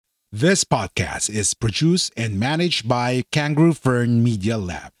This podcast is produced and managed by Kangaroo Fern Media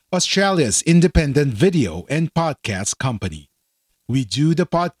Lab, Australia's independent video and podcast company. We do the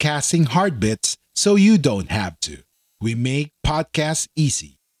podcasting hard bits so you don't have to. We make podcasts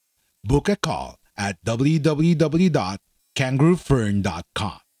easy. Book a call at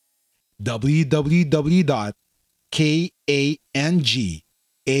www.kangaroofern.com.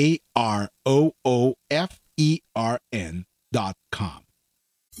 www.kangaroofern.com.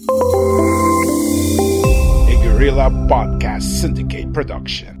 A Guerrilla Podcast Syndicate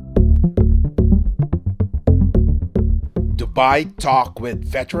production. Dubai Talk with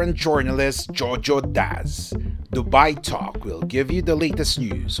veteran journalist Jojo Daz. Dubai Talk will give you the latest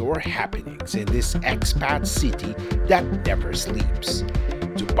news or happenings in this expat city that never sleeps.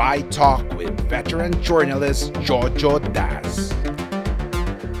 Dubai Talk with veteran journalist Jojo Daz.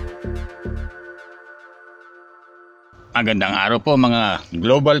 Magandang araw po mga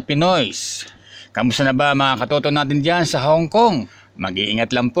Global Pinoys. Kamusta na ba mga katoto natin dyan sa Hong Kong?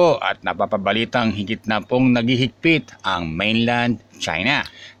 Mag-iingat lang po at napapabalitang higit na pong naghihigpit ang mainland China.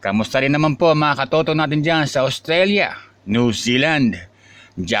 Kamusta rin naman po mga katoto natin dyan sa Australia, New Zealand,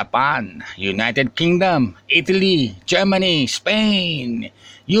 Japan, United Kingdom, Italy, Germany, Spain,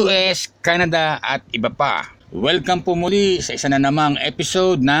 US, Canada at iba pa. Welcome po muli sa isa na namang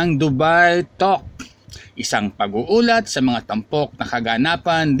episode ng Dubai Talk. Isang pag-uulat sa mga tampok na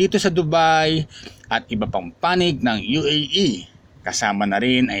kaganapan dito sa Dubai at iba pang panig ng UAE. Kasama na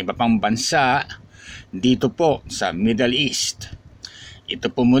rin ang iba pang bansa dito po sa Middle East.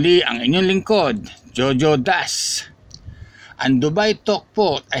 Ito po muli ang inyong lingkod, Jojo Das. Ang Dubai Talk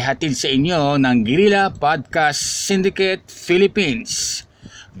po ay hatid sa inyo ng Guerrilla Podcast Syndicate Philippines.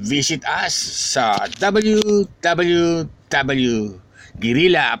 Visit us sa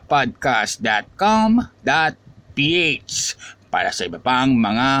www.guerrillapodcast.com.ph para sa iba pang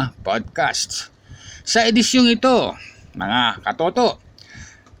mga podcasts. Sa edisyong ito, mga katoto,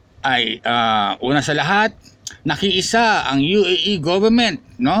 ay una sa lahat, nakiisa ang UAE government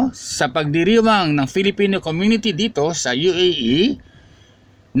sa pagdiriwang ng Filipino community dito sa UAE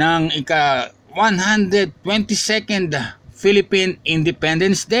ng ika-122nd Philippine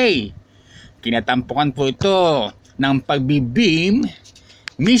Independence Day. Kinatampukan po ito ng pagbibeam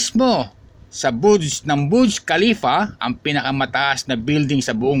mismo sa Burj Khalifa, ang pinakamataas na building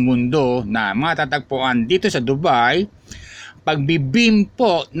sa buong mundo na matatagpuan dito sa Dubai. Pagbibeam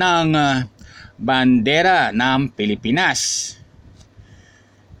po ng bandera ng Pilipinas.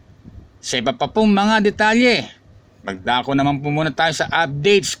 Sa iba pa pong mga detalye, magdako naman po muna tayo sa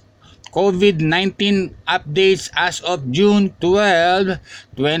updates. COVID-19 updates as of June 12,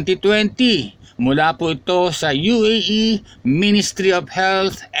 2020. Mula po ito sa UAE Ministry of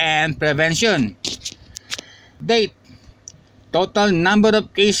Health and Prevention. Date: total number of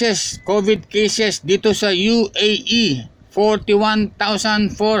cases, COVID cases dito sa UAE,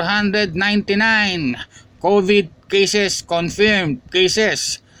 41,499. COVID cases, confirmed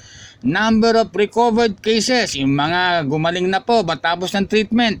cases. Number of recovered cases, yung mga gumaling na po matapos ng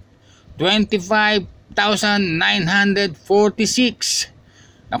treatment, 25,946.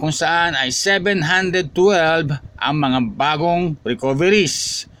 Na kung saan ay 712 ang mga bagong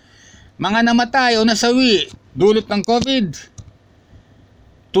recoveries. Mga namatay o nasawi dulot ng COVID,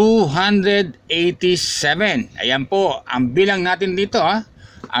 287. Ayan po ang bilang natin dito.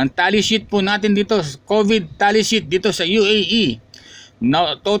 Ang tally sheet po natin dito, COVID tally sheet dito sa UAE.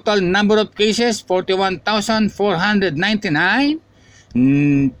 Total number of cases, 41,499.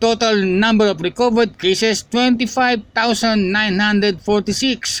 Total number of recovered cases, 25,946.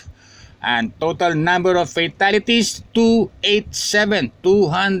 And total number of fatalities, 287.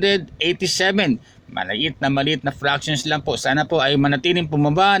 Maliit na fractions lang po. Sana po ay manatiling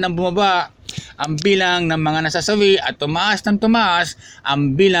bumaba ang bilang ng mga nasasawi at tumaas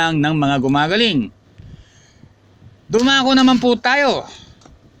ang bilang ng mga gumagaling. Dumako naman po tayo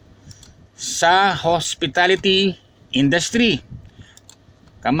sa hospitality industry.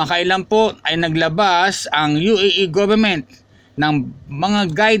 Kamakailan po ay naglabas ang UAE government ng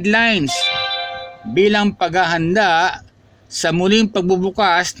mga guidelines bilang paghahanda sa muling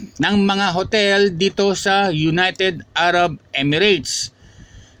pagbubukas ng mga hotel dito sa United Arab Emirates.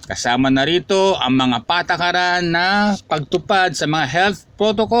 Kasama na rito ang mga patakaran na pagtupad sa mga health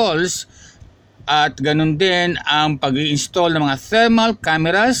protocols at ganun din ang pag-i-install ng mga thermal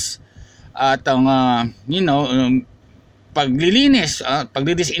cameras at ang paglilinis,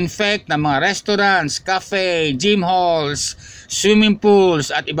 pagdidisinfect ng mga restaurants, cafe, gym halls, swimming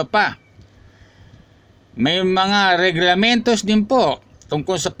pools at iba pa. May mga reglamentos din po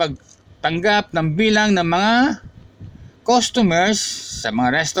tungkol sa pagtanggap ng bilang ng mga customers sa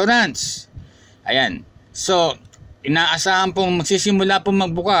mga restaurants. Ayan. So, inaasahan pong magsisimula pong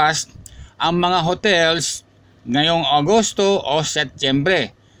magbukas ang mga hotels ngayong Agosto o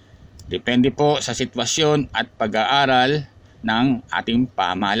Setyembre. Depende po sa sitwasyon at pag-aaral ng ating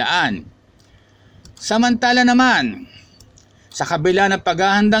pamahalaan. Samantala naman, sa kabila ng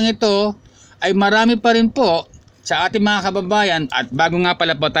paghahandang ito, ay marami pa rin po sa ating mga kababayan, at bago nga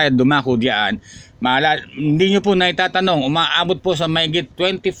pala po tayo dumako diyan, hindi nyo po naitatanong, umaabot po sa mahigit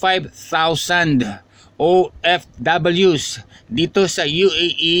 25,000 OFWs dito sa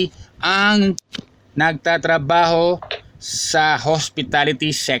UAE ang nagtatrabaho sa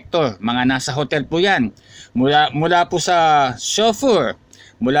hospitality sector. Mga nasa hotel po yan. Mula po sa chauffeur,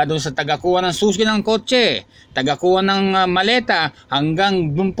 mula doon sa tagakuha ng susi ng kotse, tagakuha ng maleta,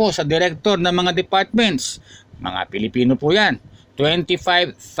 hanggang doon po sa director ng mga departments. Mga Pilipino po yan.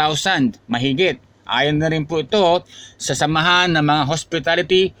 25,000 mahigit. Ayon na rin po ito sa samahan ng mga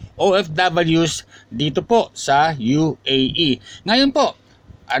hospitality OFWs dito po sa UAE. Ngayon po,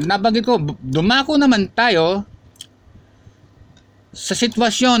 nabanggit ko, dumako naman tayo sa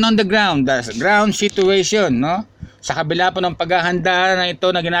sitwasyon on the ground, the ground situation, no? Sa kabila po ng paghahanda na ito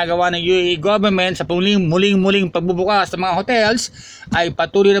na ginagawa ng UAE government sa muling pagbubukas ng mga hotels, ay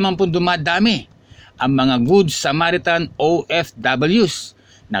patuloy naman po dumadami ang mga Good Samaritan OFWs.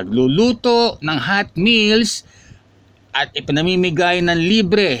 Nagluluto ng hot meals at ipinamimigay ng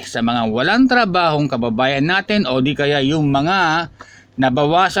libre sa mga walang trabahong kababayan natin, o di kaya yung mga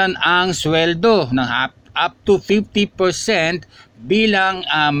nabawasan ang sweldo ng up to 50% bilang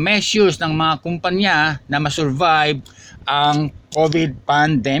measures ng mga kumpanya na masurvive ang COVID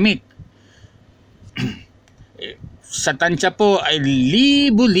pandemic. Sa tansya po ay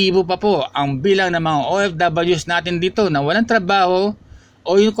libo-libo pa po ang bilang ng mga OFWs natin dito na walang trabaho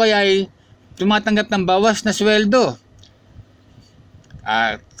o yung kaya ay tumatanggap ng bawas na sweldo.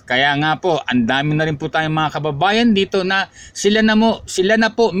 Kaya nga po, ang dami na rin po tayong mga kababayan dito na sila na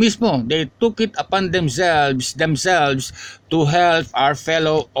po mismo, they took it upon themselves to help our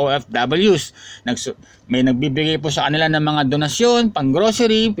fellow OFWs. May nagbibigay po sa kanila ng mga donasyon, pang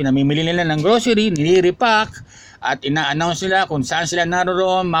grocery, pinamimili nila ng grocery, nilirepack, at ina-announce nila kung saan sila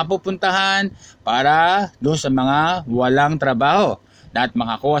naroon mapupuntahan para doon sa mga walang trabaho. At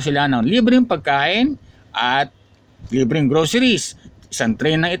makakuha sila ng libreng pagkain at libreng groceries. Isang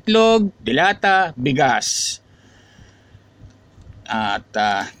tray ng itlog, dilata, bigas. At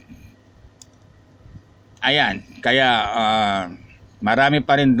ayan, kaya marami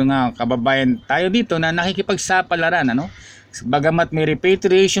pa rin mga kababayan tayo dito na nakikipagsapalaran, ano? Bagamat may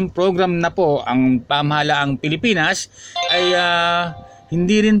repatriation program na po ang pamahalaang Pilipinas, ay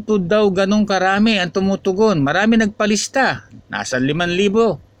hindi rin po daw ganong karami ang tumutugon. Marami nagpalista, nasa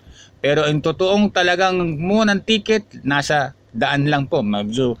 5,000. Pero ang totoong talagang munang ticket, nasa daan lang po,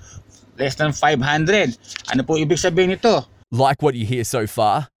 medyo less than 500. Ano po ibig sabihin nito? Like what you hear so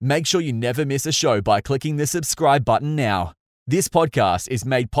far? Make sure you never miss a show by clicking the subscribe button now. This podcast is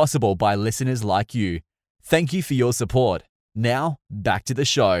made possible by listeners like you. Thank you for your support. Now, back to the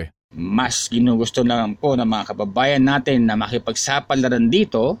show. Mas ginugusto lang po ng mga kababayan natin na makipagsapalaran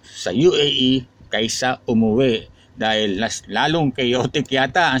dito sa UAE kaysa umuwi. Dahil lalong chaotic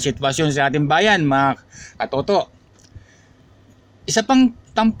yata ang sitwasyon sa ating bayan, mga katoto. Isa pang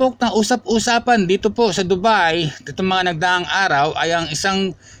tampok na usap-usapan dito po sa Dubai, itong mga nagdaang araw, ay ang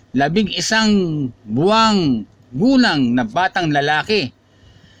 11 buwang gulang na batang lalaki.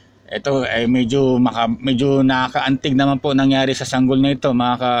 Ito ay medyo nakakaantig naman po nangyari sa sanggol na ito,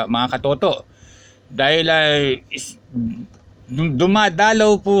 mga katoto. Dahil ay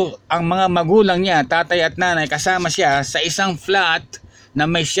dumadalaw po ang mga magulang niya, tatay at nanay, kasama siya sa isang flat na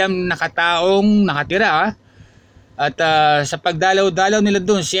may 9 na kataong nakatira. At sa pagdalaw-dalaw nila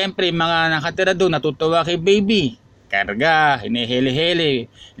doon, siyempre mga nakatira doon natutuwa kay baby. Karga,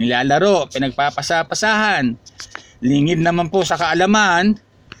 hinihili-hili, nilalaro, pinagpapasapasahan. Lingid naman po sa kaalaman,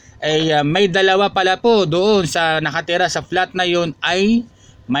 ay may dalawa pala po doon sa nakatira sa flat na yun ay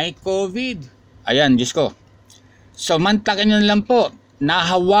may COVID. Ayan, Diyos ko. So mantakin nyo lang po,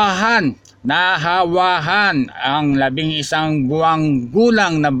 nahawahan ang 11 buwang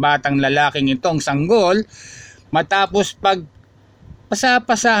gulang na batang lalaking itong sanggol matapos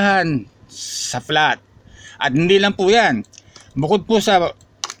pagpasapasahan sa flat. At hindi lang po yan, bukod po sa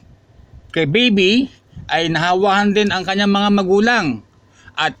kay baby ay nahawahan din ang kanyang mga magulang.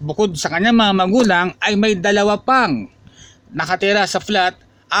 At bukod sa kanyang mga magulang ay may dalawa pang nakatira sa flat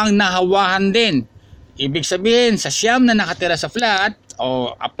ang nahawahan din. Ibig sabihin, sa 9 na nakatira sa flat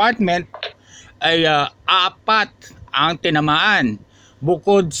o apartment ay 4 ang tinamaan.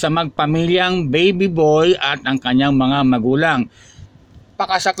 bukod sa magpamilyang baby boy at ang kanyang mga magulang.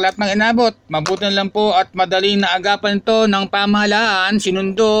 Pakasaklat ng inabot. Mabuti na lang po at madaling naagapan ito ng pamahalaan.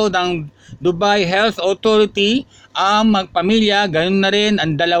 Sinundo ng Dubai Health Authority ang magpamilya, ganun na rin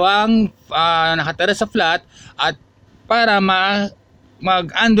ang dalawang nakatira sa flat at para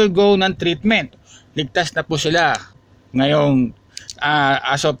mag-undergo ng treatment. Ligtas na po sila ngayong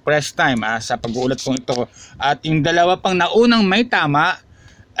as of press time sa pag-uulat kong ito. At yung dalawa pang naunang may tama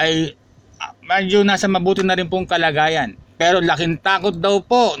ay medyo nasa mabuti na rin pong kalagayan. Pero laking takot daw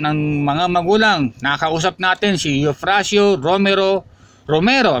po ng mga magulang. Nakausap natin si Eufrasio Romero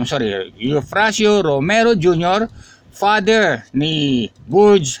Jr., father ni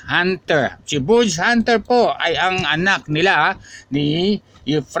Burge Hunter. Si Burge Hunter po ay ang anak nila ni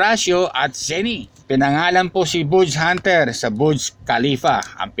Eufrasio at Zeni. Pinangalan po si Burge Hunter sa Burj Khalifa,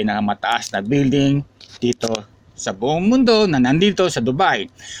 ang pinakamataas na building dito sa buong mundo na nandito sa Dubai.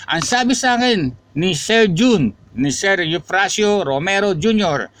 Ang sabi sa akin ni Sir Eufrasio Romero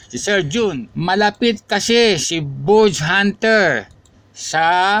Jr., si Sir June, malapit kasi si Burge Hunter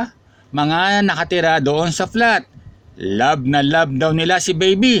sa mga nakatira doon sa flat. Love na love daw nila si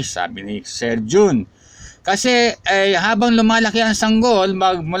baby, sabi ni Sir June. Kasi habang lumalaki ang sanggol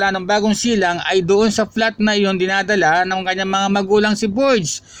mula ng bagong silang ay doon sa flat na iyon dinadala ng kanyang mga magulang si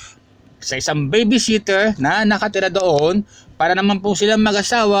Burge sa isang babysitter na nakatira doon para naman po silang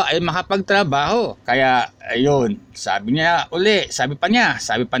mag-asawa ay makapagtrabaho. Kaya ayun, sabi pa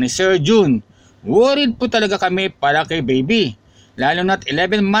ni Sir June, worried po talaga kami para kay baby. Lalo na't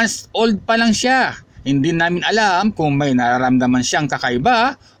 11 months old pa lang siya. Hindi namin alam kung may nararamdaman siyang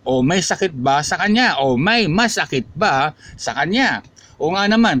kakaiba o may sakit ba sa kanya o may masakit ba sa kanya. O nga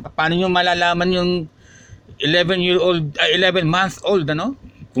naman, paano nyo malalaman yung 11 month old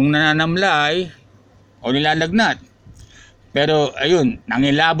kung nananamlay o nilalagnat? Pero ayun,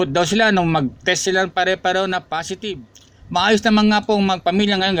 nangilabot daw sila nung mag-test sila pare-pareho na positive. Maayos naman nga pong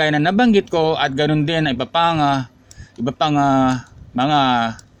magpamilya ngayon gaya na nabanggit ko at ganoon din iba pang mga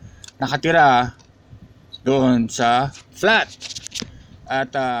nakatira doon sa flat.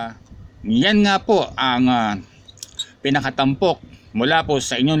 At yan nga po ang pinakatampok mula po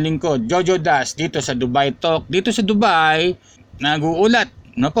sa inyong lingkod Jojo Das dito sa Dubai Talk. Dito sa Dubai, nag-uulat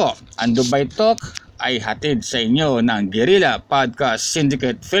po. Ang Dubai Talk ay hatid sa inyo ng Guerrilla Podcast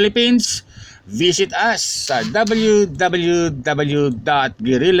Syndicate Philippines. Visit us sa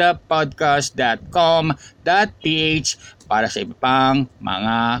www.guerrillapodcast.com.ph para sa iba pang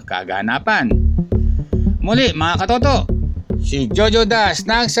mga kaganapan. Muli mga katoto, si Jojo Das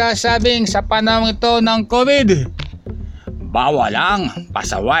nagsasabing sa panahon ito ng COVID, bawal ang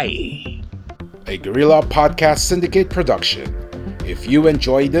pasaway. A Guerrilla Podcast Syndicate production. If you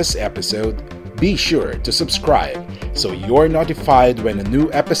enjoyed this episode, be sure to subscribe so you're notified when a new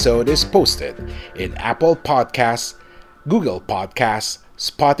episode is posted in Apple Podcasts, Google Podcasts,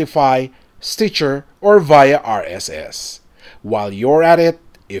 Spotify, Stitcher, or via RSS. While you're at it,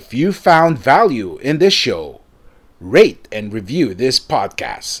 if you found value in this show, rate and review this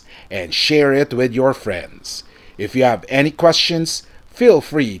podcast and share it with your friends. If you have any questions, feel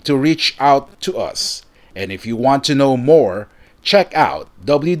free to reach out to us. And if you want to know more, check out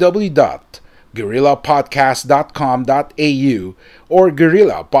www.guerrillapodcast.com.au or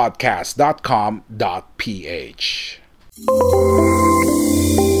guerrillapodcast.com.ph.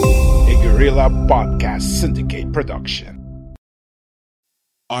 A Guerrilla Podcast Syndicate production.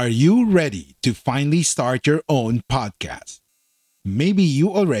 Are you ready to finally start your own podcast? Maybe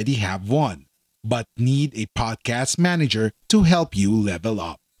you already have one, but need a podcast manager to help you level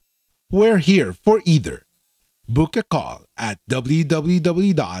up. We're here for either. Book a call at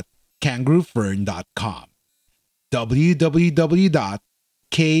www.kangaroofern.com,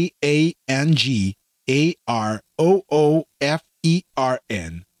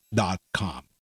 www.kangaroofern.com,